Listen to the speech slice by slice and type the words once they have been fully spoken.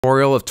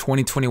Tutorial of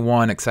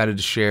 2021. Excited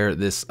to share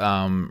this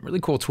really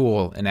cool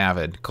tool in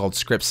Avid called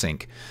Script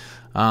Sync.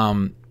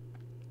 I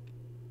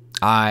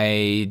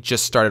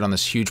just started on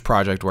this huge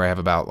project where I have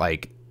about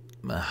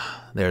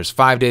there's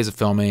 5 days of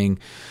filming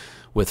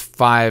with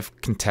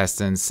 5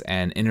 contestants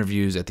and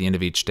interviews at the end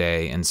of each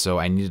day, and so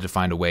I needed to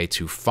find a way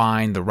to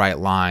find the right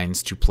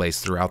lines to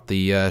place throughout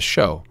the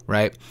show,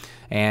 right?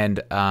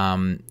 And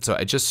so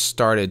I just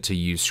started to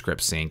use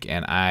Script Sync,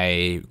 and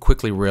I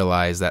quickly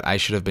realized that I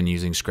should have been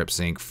using Script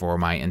Sync for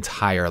my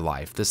entire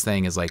life. This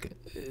thing is like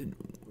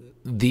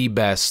the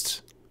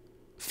best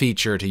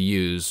feature to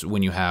use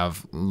when you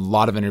have a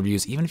lot of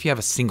interviews. Even if you have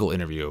a single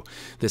interview,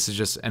 this is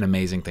just an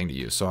amazing thing to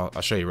use. So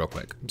I'll show you real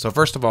quick. So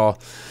first of all,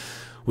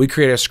 we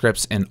create our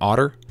scripts in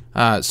Otter.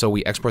 So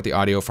we export the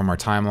audio from our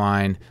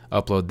timeline,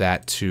 upload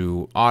that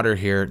to Otter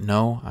here.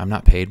 No, I'm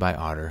not paid by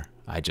Otter.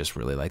 I just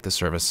really like the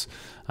service.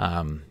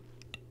 I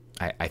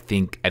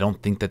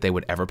don't think that they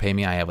would ever pay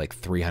me. I have like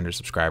 300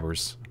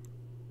 subscribers.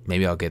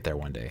 Maybe I'll get there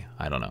one day.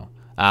 I don't know.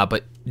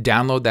 But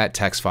download that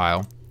text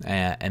file,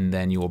 and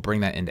then you will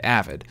bring that into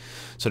Avid.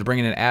 So to bring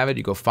it into Avid,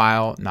 you go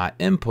File, not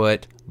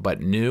Input,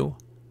 but New,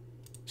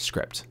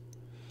 Script.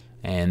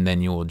 And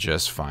then you will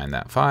just find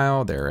that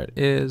file. There it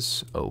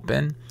is.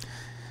 Open.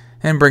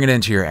 And bring it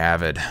into your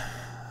Avid.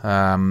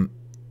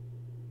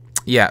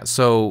 Yeah,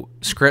 so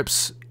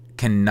scripts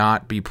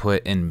cannot be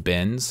put in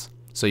bins.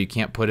 So you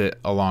can't put it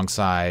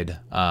alongside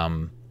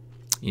your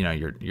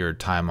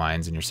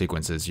timelines and your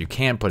sequences. You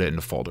can put it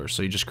into folders.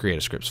 So you just create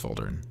a scripts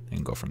folder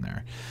and go from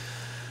there.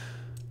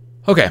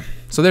 Okay,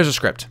 so there's a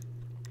script.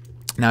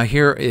 Now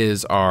here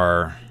is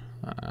our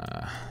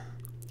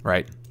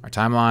our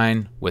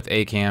timeline with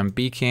A cam,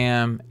 B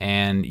cam,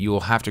 and you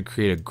will have to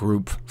create a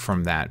group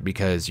from that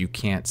because you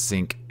can't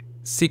sync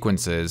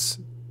sequences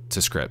to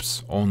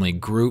scripts, only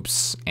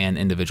groups and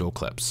individual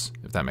clips,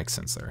 if that makes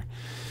sense there.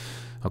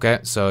 Okay,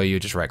 so you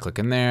just right click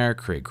in there,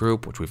 create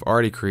group, which we've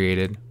already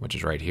created, which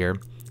is right here.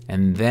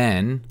 And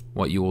then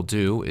what you will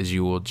do is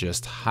you will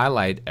just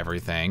highlight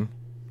everything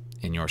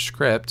in your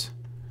script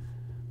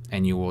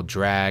and you will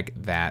drag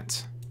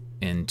that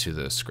into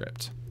the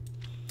script.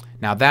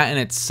 Now that in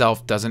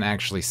itself doesn't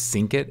actually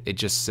sync it. It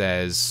just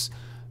says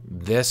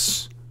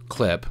this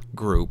clip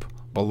group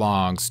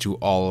belongs to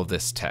all of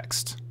this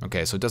text.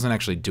 Okay, so it doesn't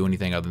actually do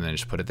anything other than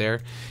just put it there.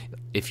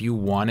 If you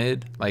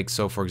wanted,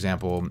 so for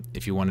example,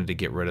 if you wanted to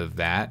get rid of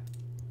that,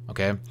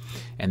 okay,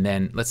 and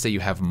then let's say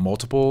you have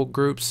multiple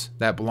groups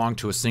that belong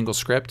to a single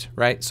script,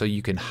 right? So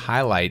you can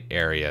highlight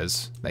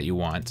areas that you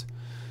want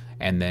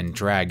and then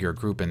drag your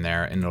group in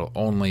there and it'll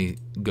only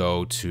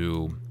go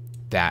to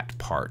that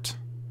part,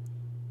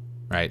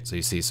 right? So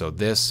you see, so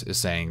this is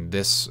saying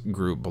this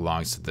group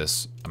belongs to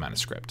this amount of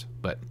script,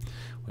 but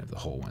we have the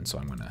whole one, so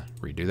I'm gonna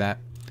redo that.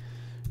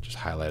 Just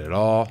highlight it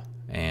all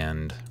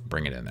and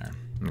bring it in there,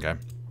 okay?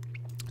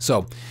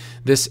 So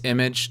this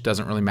image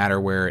doesn't really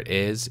matter where it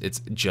is. It's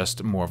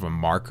just more of a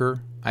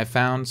marker I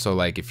found. So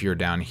like if you're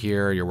down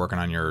here, you're working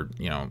on your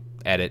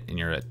edit and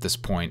you're at this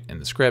point in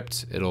the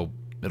script, it'll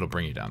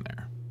bring you down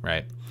there,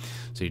 right?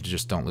 So you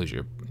just don't lose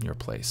your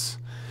place.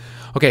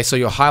 Okay, so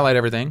you'll highlight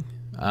everything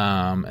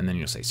and then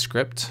you'll say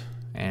script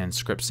and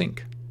script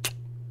sync.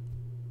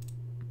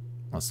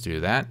 Let's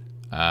do that.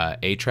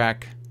 A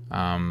track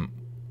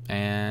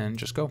and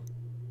just go.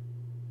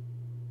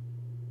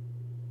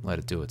 Let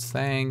it do its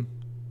thing.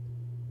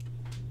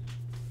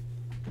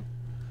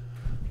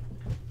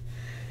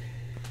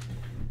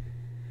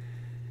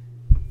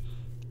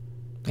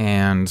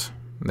 And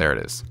there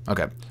it is.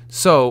 Okay,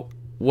 so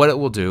what it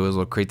will do is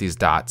we'll create these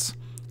dots,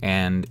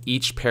 and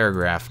each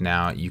paragraph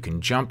now you can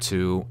jump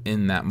to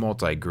in that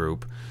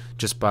multi-group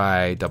just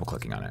by double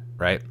clicking on it,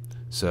 right?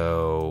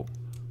 So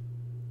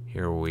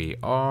here we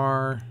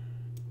are,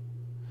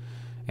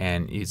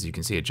 and as you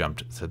can see, it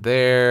jumped to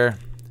there,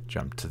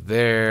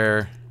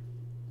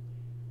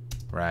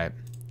 right?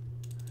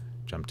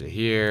 Jump to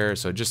here.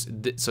 So it just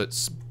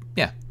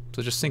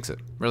syncs it.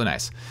 Really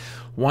nice.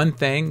 One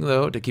thing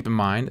though to keep in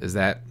mind is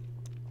that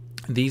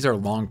these are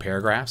long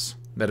paragraphs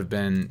that have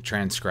been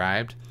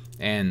transcribed,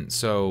 and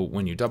so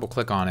when you double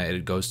click on it,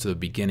 it goes to the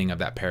beginning of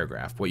that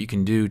paragraph. What you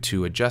can do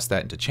to adjust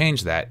that and to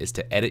change that is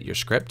to edit your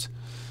script.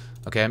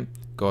 Okay,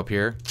 go up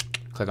here,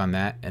 click on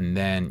that, and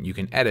then you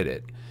can edit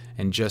it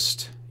and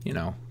just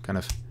kind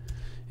of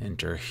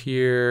enter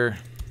here.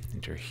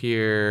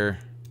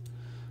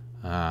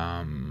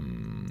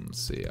 Let's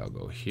see, I'll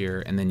go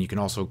here, and then you can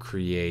also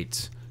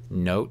create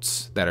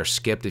notes that are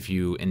skipped if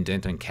you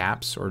indent in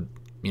caps or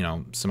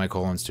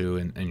semicolons too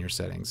in your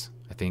settings.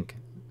 I think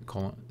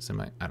I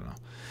don't know.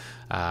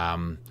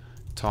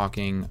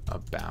 Talking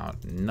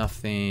about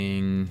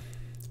nothing,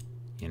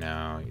 you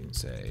can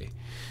say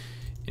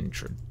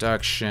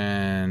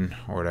introduction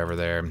or whatever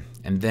there,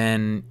 and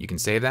then you can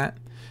save that.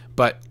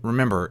 But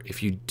remember,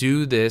 if you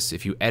do this,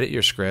 if you edit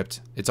your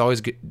script, it's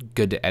always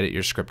good to edit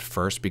your script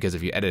first, because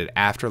if you edit it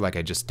after, like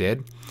I just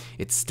did,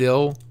 it's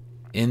still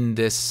in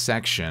this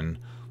section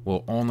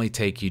will only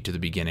take you to the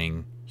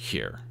beginning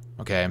here,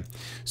 okay?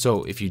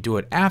 So if you do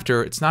it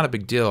after, it's not a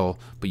big deal,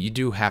 but you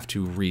do have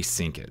to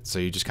resync it. So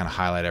you just kind of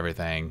highlight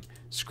everything,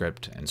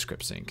 script and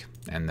script sync,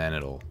 and then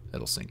it'll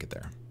sync it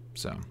there.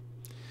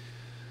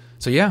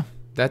 So yeah,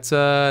 that's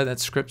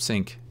script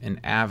sync in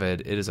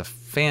Avid. It is a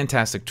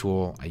fantastic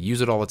tool. I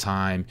use it all the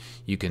time.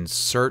 You can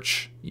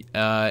search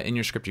in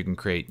your script. You can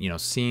create, you know,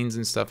 scenes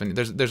and stuff, and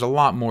there's a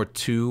lot more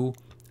to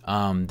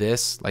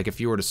this. Like if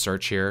you were to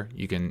search here,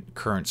 you can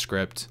current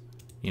script,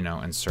 you know,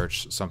 and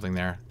search something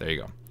there. There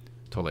you go.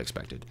 Totally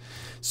expected.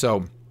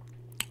 So,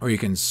 or you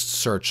can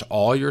search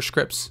all your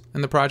scripts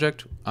in the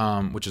project,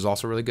 which is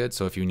also really good.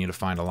 So if you need to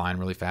find a line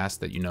really fast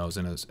that you know is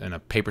in a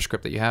paper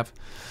script that you have,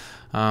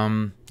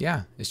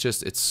 yeah,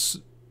 it's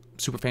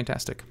super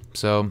fantastic.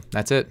 So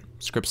that's it.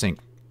 Script sync.